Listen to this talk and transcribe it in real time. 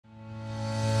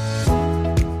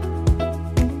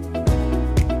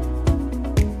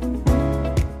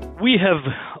We have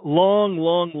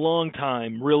long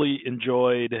time really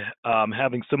enjoyed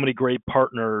having so many great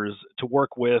partners to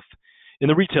work with in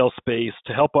the retail space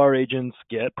to help our agents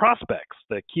get prospects.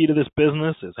 The key to this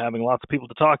business is having lots of people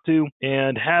to talk to,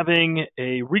 and having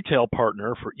a retail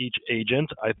partner for each agent,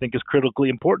 I think, is critically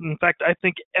important. In fact, I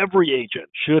think every agent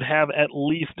should have at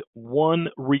least one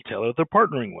retailer they're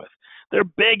partnering with. They're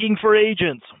begging for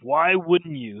agents. Why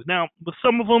wouldn't you? Now, with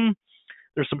some of them,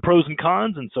 there's some pros and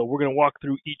cons, and so we're going to walk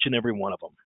through each and every one of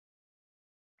them.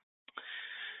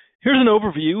 Here's an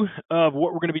overview of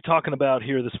what we're going to be talking about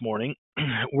here this morning.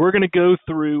 We're going to go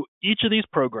through each of these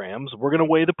programs. We're going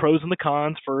to weigh the pros and the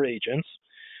cons for agents,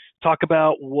 talk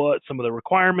about what some of the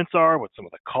requirements are, what some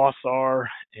of the costs are,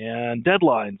 and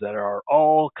deadlines that are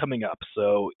all coming up.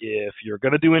 So if you're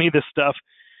going to do any of this stuff,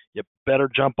 you better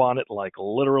jump on it like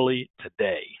literally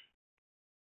today.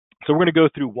 So we're going to go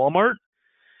through Walmart,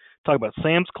 talk about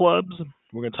Sam's Clubs.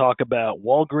 We're going to talk about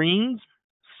Walgreens,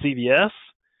 CVS,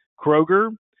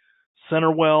 Kroger,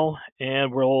 Centerwell,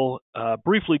 and we'll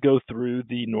briefly go through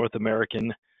the North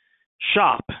American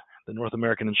shop, the North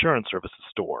American Insurance Services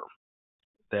store.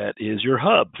 That is your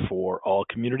hub for all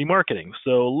community marketing.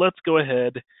 So let's go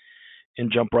ahead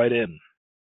and jump right in.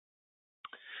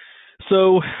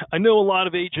 So I know a lot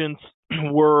of agents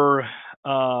were in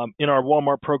our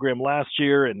Walmart program last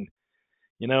year, and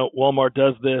you know, Walmart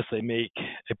does this. They make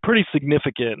a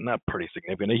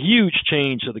a huge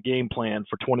change to the game plan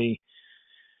for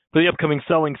the upcoming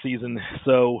selling season.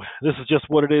 So this is just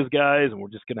what it is, guys, and we're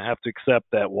just going to have to accept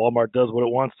that Walmart does what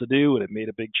it wants to do, and it made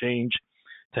a big change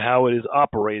to how it is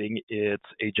operating its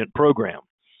agent program.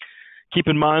 Keep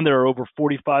in mind there are over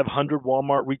 4,500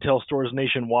 Walmart retail stores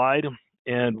nationwide,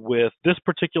 and with this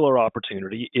particular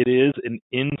opportunity, it is an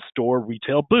in-store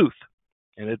retail booth,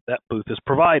 and that booth is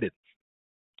provided.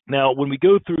 Now, when we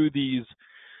go through these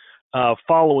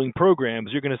following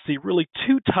programs, you're going to see really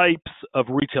two types of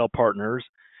retail partners.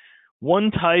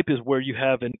 One type is where you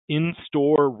have an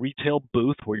in-store retail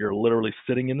booth where you're literally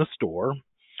sitting in the store.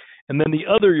 And then the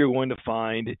other you're going to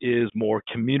find is more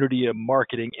community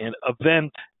marketing and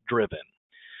event-driven.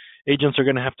 Agents are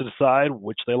going to have to decide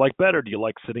which they like better. Do you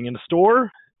like sitting in a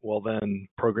store? Well, then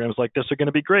programs like this are going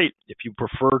to be great. If you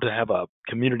prefer to have a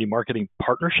community marketing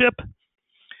partnership,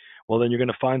 well, then you're going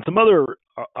to find some other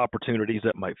opportunities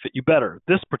that might fit you better.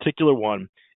 This particular one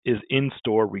is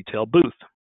in-store retail booth.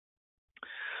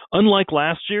 Unlike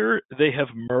last year, they have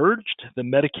merged the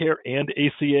Medicare and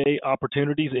ACA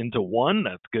opportunities into one.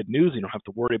 That's good news. You don't have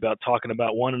to worry about talking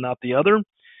about one and not the other.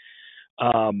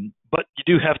 But you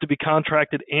do have to be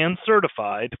contracted and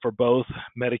certified for both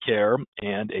Medicare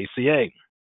and ACA.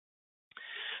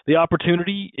 The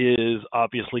opportunity is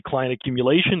obviously client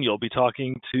accumulation. You'll be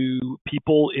talking to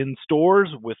people in stores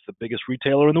with the biggest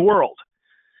retailer in the world.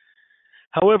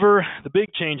 However, the big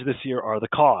change this year are the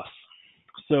costs.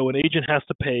 So an agent has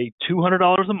to pay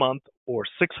 $200 a month or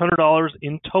 $600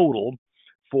 in total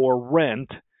for rent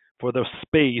for the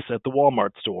space at the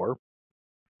Walmart store.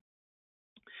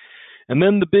 And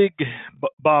then the big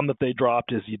bomb that they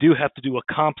dropped is you do have to do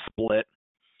a comp split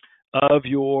of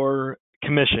your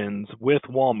commissions with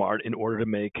Walmart in order to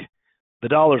make the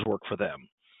dollars work for them.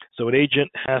 So an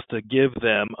agent has to give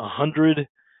them 100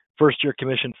 first-year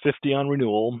commission, 50 on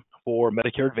renewal for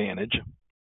Medicare Advantage.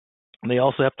 And they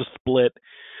also have to split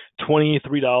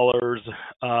 $23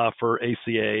 for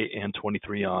ACA and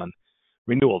 $23 on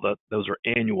renewal. Those are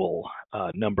annual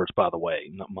numbers, by the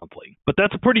way, not monthly. But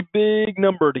that's a pretty big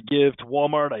number to give to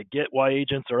Walmart. I get why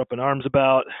agents are up in arms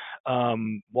about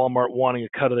Walmart wanting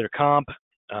a cut of their comp.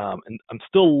 And I'm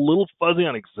still a little fuzzy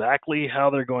on exactly how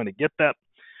they're going to get that.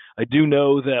 I do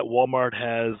know that Walmart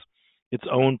has its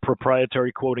own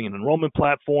proprietary quoting and enrollment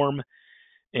platform,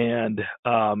 and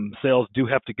sales do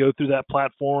have to go through that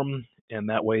platform, and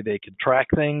that way they can track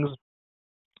things.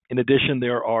 In addition,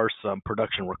 there are some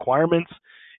production requirements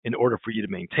in order for you to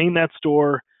maintain that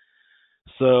store.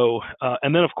 So,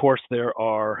 and then of course there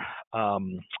are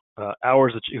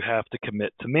hours that you have to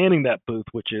commit to manning that booth,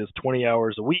 which is 20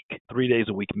 hours a week, 3 days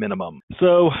a week minimum.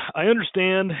 So I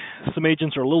understand some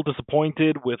agents are a little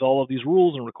disappointed with all of these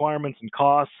rules and requirements and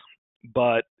costs,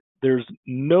 but there's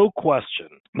no question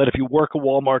that if you work a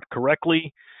Walmart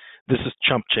correctly, this is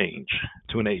chump change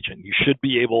to an agent. You should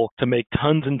be able to make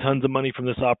tons and tons of money from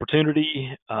this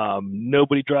opportunity.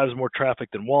 Nobody drives more traffic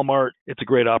than Walmart. It's a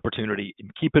great opportunity.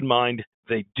 And keep in mind,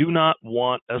 they do not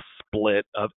want a split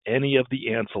of any of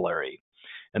the ancillary.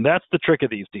 And that's the trick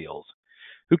of these deals.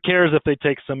 Who cares if they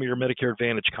take some of your Medicare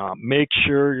Advantage comp? Make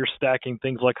sure you're stacking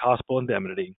things like hospital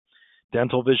indemnity,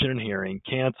 dental, vision, and hearing,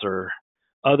 cancer,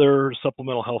 other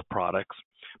supplemental health products,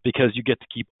 because you get to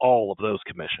keep all of those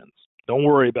commissions. Don't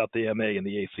worry about the MA and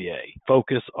the ACA.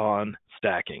 Focus on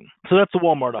stacking. So that's the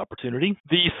Walmart opportunity.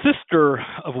 The sister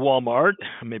of Walmart,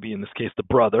 maybe in this case the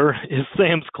brother, is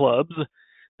Sam's Clubs.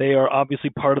 They are obviously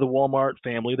part of the Walmart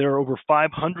family. There are over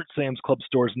 500 Sam's Club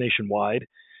stores nationwide.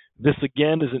 This,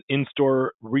 again, is an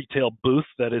in-store retail booth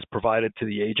that is provided to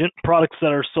the agent. Products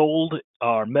that are sold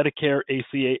are Medicare,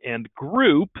 ACA, and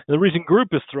Group. The reason Group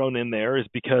is thrown in there is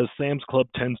because Sam's Club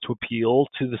tends to appeal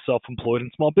to the self-employed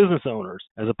and small business owners,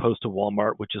 as opposed to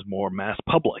Walmart, which is more mass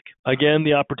public. Again,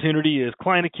 the opportunity is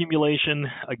client accumulation.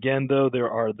 Again, though,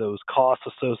 there are those costs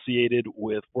associated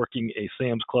with working a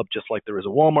Sam's Club, just like there is a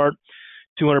Walmart.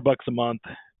 $200 a month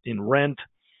in rent.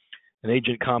 An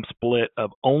agent comp split of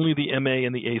only the MA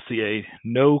and the ACA,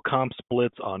 no comp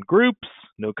splits on groups,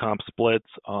 no comp splits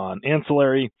on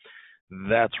ancillary.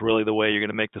 That's really the way you're going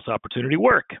to make this opportunity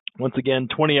work. Once again,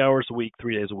 20 hours a week,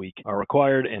 3 days a week are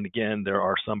required. And again, there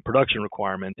are some production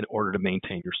requirements in order to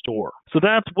maintain your store. So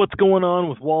that's what's going on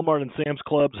with Walmart and Sam's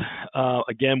Clubs.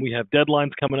 Again, we have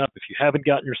deadlines coming up. If you haven't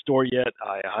gotten your store yet,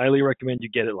 I highly recommend you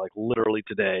get it like literally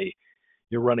today.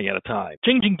 You're running out of time.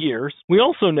 Changing gears, we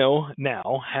also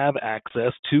now have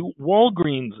access to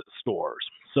Walgreens stores.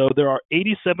 So there are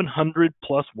 8,700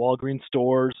 plus Walgreens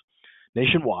stores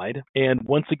nationwide. And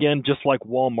once again, just like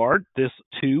Walmart, this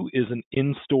too is an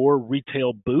in-store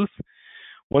retail booth.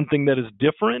 One thing that is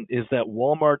different is that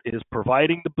Walmart is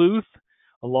providing the booth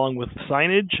along with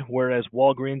signage, whereas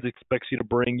Walgreens expects you to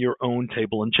bring your own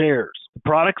table and chairs. The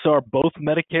products are both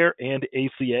Medicare and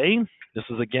ACA. This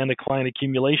is, again, a client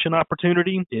accumulation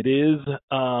opportunity. It is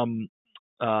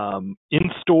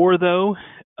in-store, though,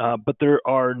 but there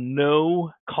are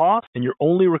no costs, and you're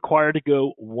only required to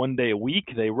go 1 day a week.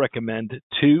 They recommend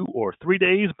 2 or 3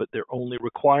 days, but they're only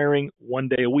requiring 1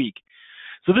 day a week.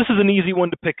 So this is an easy one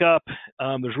to pick up.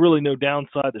 There's really no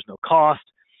downside. There's no cost.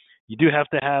 You do have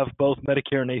to have both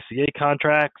Medicare and ACA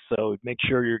contracts, so make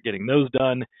sure you're getting those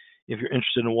done if you're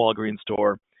interested in a Walgreens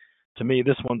store. To me,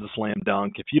 this one's a slam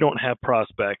dunk. If you don't have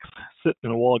prospects, sit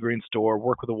in a Walgreens store,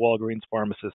 work with a Walgreens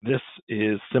pharmacist. This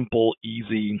is simple,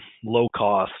 easy, low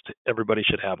cost. Everybody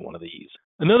should have one of these.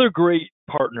 Another great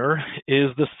partner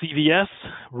is the CVS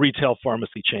retail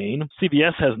pharmacy chain.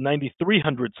 CVS has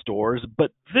 9,300 stores, but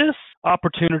this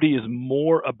opportunity is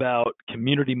more about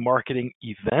community marketing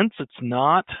events. It's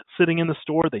not sitting in the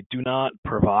store. They do not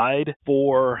provide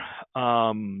for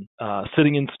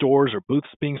sitting in stores or booths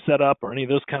being set up or any of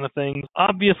those kind of things.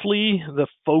 Obviously, the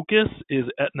focus is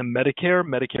Aetna Medicare,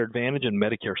 Medicare Advantage, and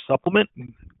Medicare Supplement,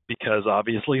 because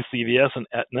obviously CVS and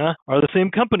Aetna are the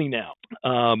same company now.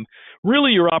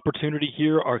 Really, your opportunity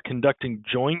here are conducting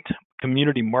joint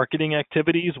community marketing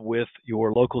activities with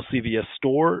your local CVS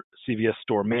store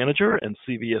manager, and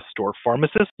CVS store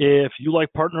pharmacist. If you like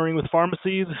partnering with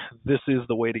pharmacies, this is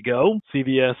the way to go.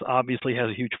 CVS obviously has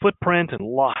a huge footprint and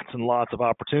lots of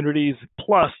opportunities.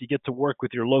 Plus, you get to work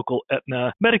with your local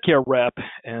Aetna Medicare rep,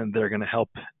 and they're going to help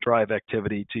drive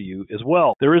activity to you as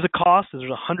well. There is a cost. There's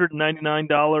a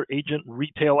 $199 agent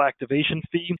retail activation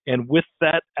fee, and with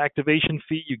that activation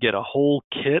fee, you get a whole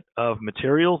kit of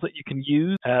materials that you can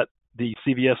use at the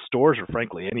CVS stores, or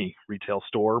frankly any retail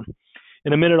store.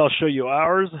 In a minute, I'll show you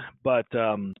ours, but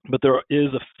there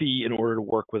is a fee in order to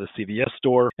work with a CVS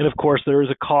store. And of course, there is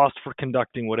a cost for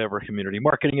conducting whatever community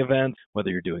marketing events, whether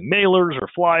you're doing mailers or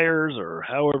flyers or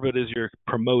however it is you're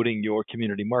promoting your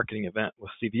community marketing event with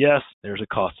CVS. There's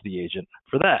a cost to the agent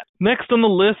for that. Next on the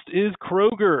list is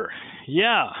Kroger.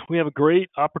 Yeah, we have a great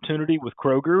opportunity with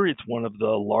Kroger. It's one of the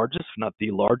largest, if not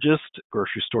the largest,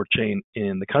 grocery store chain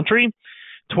in the country.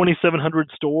 2,700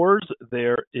 stores.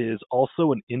 There is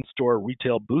also an in-store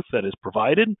retail booth that is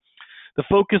provided. The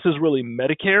focus is really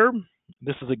Medicare.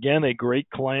 This is, again, a great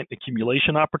client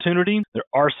accumulation opportunity. There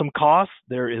are some costs.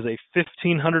 There is a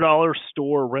 $1,500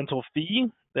 store rental fee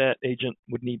that agent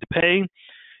would need to pay.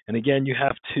 And again, you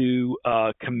have to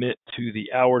commit to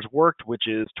the hours worked, which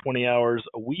is 20 hours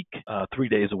a week, 3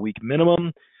 days a week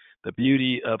minimum. The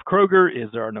beauty of Kroger is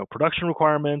there are no production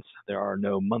requirements. There are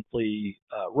no monthly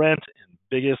rent. And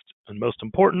biggest and most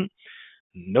important,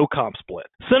 no comp split.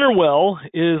 CenterWell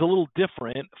is a little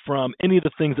different from any of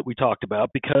the things that we talked about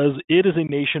because it is a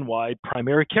nationwide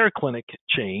primary care clinic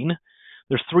chain.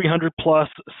 There's 300 plus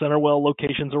CenterWell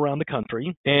locations around the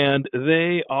country, and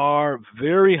they are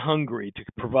very hungry to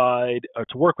provide or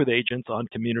to work with agents on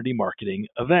community marketing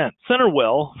events.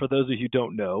 CenterWell, for those of you who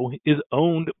don't know, is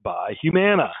owned by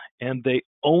Humana, and they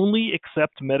only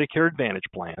accept Medicare Advantage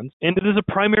plans, and it is a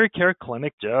primary care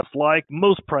clinic just like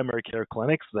most primary care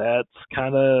clinics. That's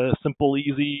kind of simple,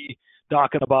 easy,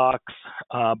 doc in a box,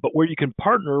 but where you can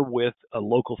partner with a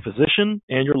local physician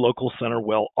and your local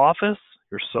CenterWell office.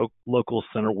 your local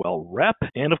CenterWell rep,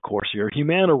 and of course your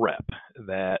Humana rep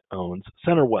that owns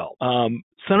CenterWell.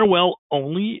 CenterWell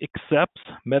only accepts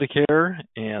Medicare,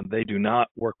 and they do not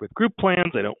work with group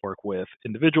plans. They don't work with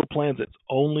individual plans. It's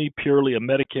only purely a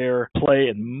Medicare play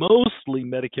and mostly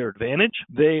Medicare Advantage.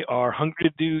 They are hungry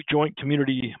to do joint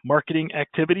community marketing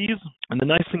activities. And the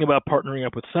nice thing about partnering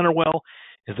up with CenterWell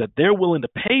is that they're willing to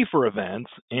pay for events,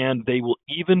 and they will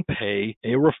even pay a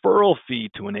referral fee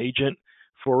to an agent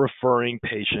for referring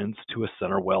patients to a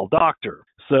CenterWell doctor.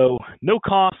 So no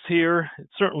costs here. It's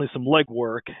certainly some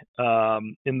legwork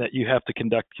in that you have to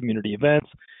conduct community events.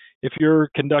 If you're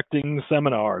conducting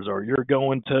seminars or you're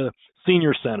going to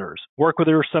senior centers, work with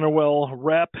your CenterWell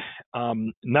rep.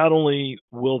 Not only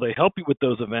will they help you with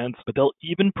those events, but they'll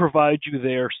even provide you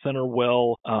their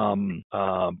CenterWell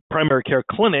primary care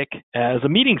clinic as a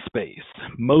meeting space.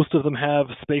 Most of them have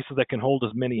spaces that can hold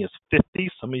as many as 50.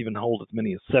 Some even hold as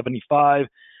many as 75.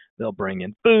 They'll bring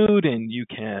in food, and you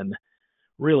can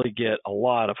really get a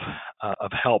lot of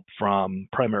help from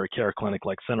primary care clinic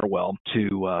like CenterWell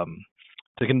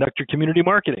to conduct your community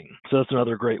marketing. So that's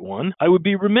another great one. I would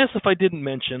be remiss if I didn't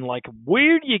mention, like,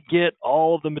 where do you get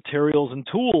all of the materials and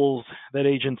tools that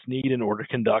agents need in order to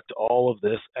conduct all of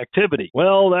this activity?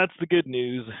 Well, that's the good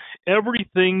news.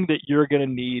 Everything that you're going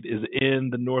to need is in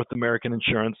the North American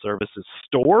Insurance Services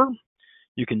store.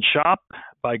 You can shop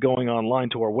by going online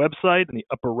to our website. In the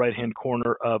upper right-hand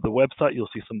corner of the website, you'll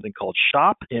see something called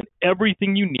Shop, and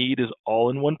everything you need is all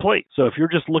in one place. So if you're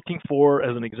just looking for,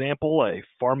 as an example, a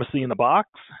pharmacy in a box,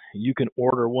 you can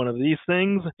order one of these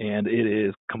things, and it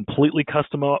is completely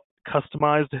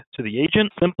customized to the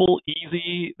agent. Simple,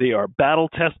 easy. They are battle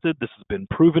tested. This has been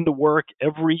proven to work.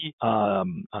 Everything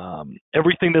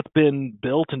that's been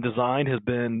built and designed has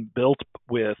been built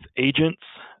with agents.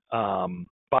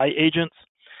 By agents.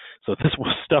 So this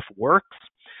stuff works.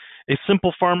 A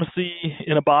simple pharmacy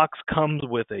in a box comes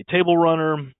with a table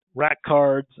runner, rack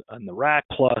cards, and the rack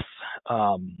plus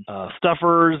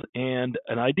stuffers and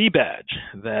an ID badge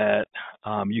that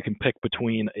you can pick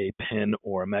between a pin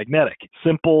or a magnetic.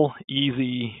 Simple,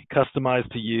 easy,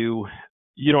 customized to you.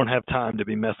 You don't have time to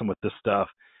be messing with this stuff.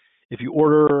 If you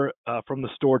order from the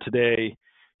store today,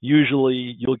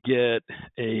 usually you'll get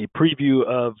a preview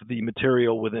of the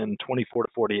material within 24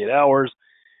 to 48 hours,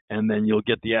 and then you'll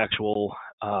get the actual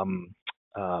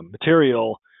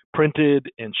material printed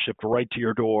and shipped right to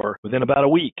your door within about a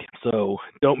week. So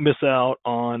don't miss out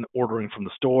on ordering from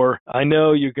the store. I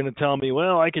know you're going to tell me,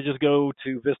 well, I could just go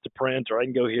to Vistaprint, or I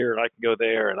can go here and I can go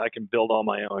there and I can build all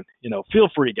my own. Feel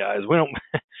free, guys.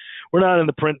 We're not in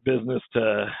the print business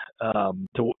to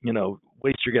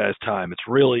waste your guys' time. It's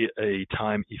really a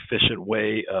time-efficient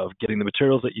way of getting the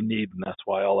materials that you need, and that's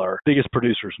why all our biggest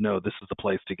producers know this is the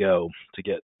place to go to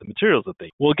get the materials that they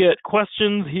need. We'll get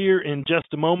questions here in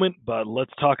just a moment, but let's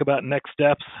talk about next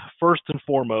steps. First and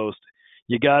foremost,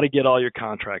 you got to get all your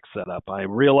contracts set up. I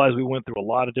realize we went through a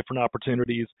lot of different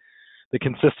opportunities. The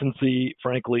consistency,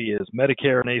 frankly, is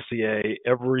Medicare and ACA.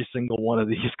 Every single one of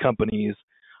these companies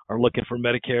are looking for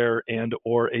Medicare and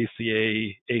or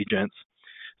ACA agents.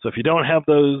 So if you don't have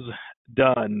those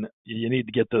done, you need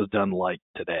to get those done like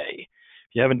today.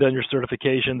 If you haven't done your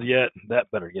certifications yet,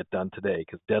 that better get done today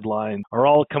because deadlines are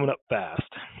all coming up fast.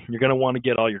 You're going to want to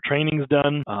get all your trainings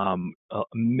done.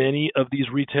 Many of these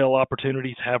retail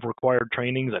opportunities have required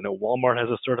trainings. I know Walmart has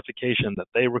a certification that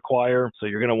they require, so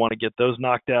you're going to want to get those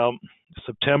knocked out.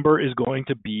 September is going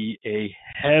to be a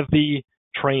heavy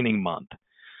training month.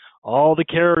 All the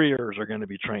carriers are going to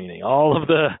be training. All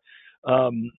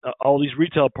these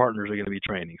retail partners are going to be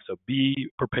training. So be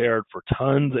prepared for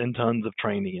tons and tons of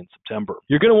training in September.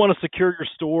 You're going to want to secure your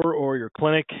store or your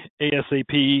clinic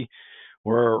ASAP.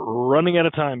 We're running out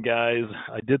of time, guys.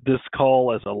 I did this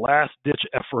call as a last-ditch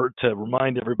effort to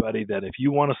remind everybody that if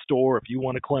you want a store, if you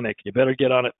want a clinic, you better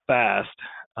get on it fast.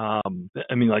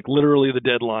 Literally the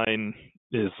deadline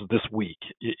is this week.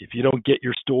 If you don't get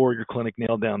your store, your clinic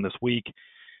nailed down this week,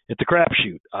 it's a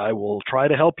crapshoot. I will try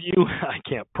to help you. I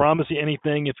can't promise you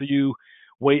anything. If you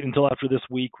wait until after this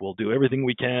week, we'll do everything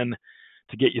we can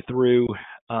to get you through.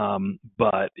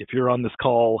 But if you're on this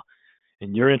call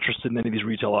and you're interested in any of these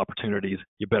retail opportunities,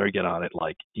 you better get on it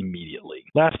immediately.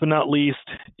 Last but not least,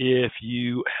 if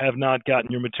you have not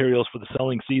gotten your materials for the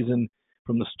selling season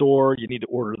from the store, you need to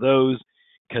order those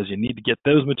because you need to get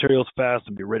those materials fast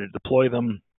and be ready to deploy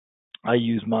them. I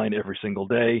use mine every single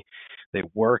day. They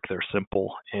work, they're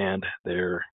simple, and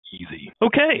they're easy.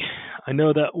 Okay, I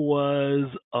know that was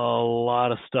a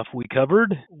lot of stuff we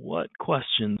covered. What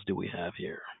questions do we have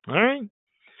here? All right.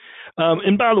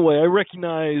 And by the way, I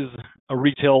recognize a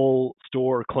retail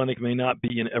store or clinic may not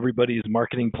be in everybody's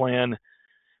marketing plan,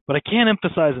 But I can't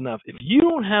emphasize enough, if you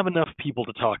don't have enough people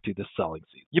to talk to this selling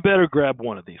season, you better grab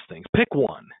one of these things. Pick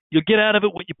one. You'll get out of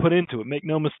it what you put into it, make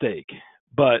no mistake.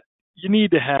 But you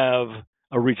need to have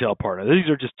a retail partner. These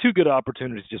are just two good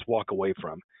opportunities to just walk away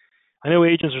from. I know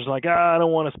agents are like, I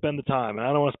don't want to spend the time and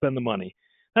I don't want to spend the money.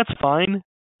 That's fine.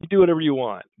 You do whatever you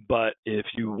want. But if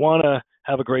you want to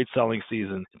have a great selling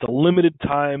season, it's a limited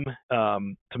time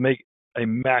to make a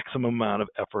maximum amount of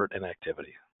effort and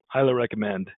activity. Highly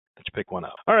recommend that you pick one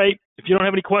up. All right. If you don't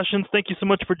have any questions, thank you so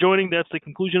much for joining. That's the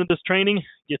conclusion of this training.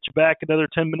 Get you back another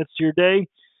 10 minutes to your day.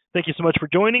 Thank you so much for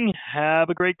joining. Have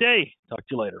a great day. Talk to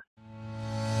you later.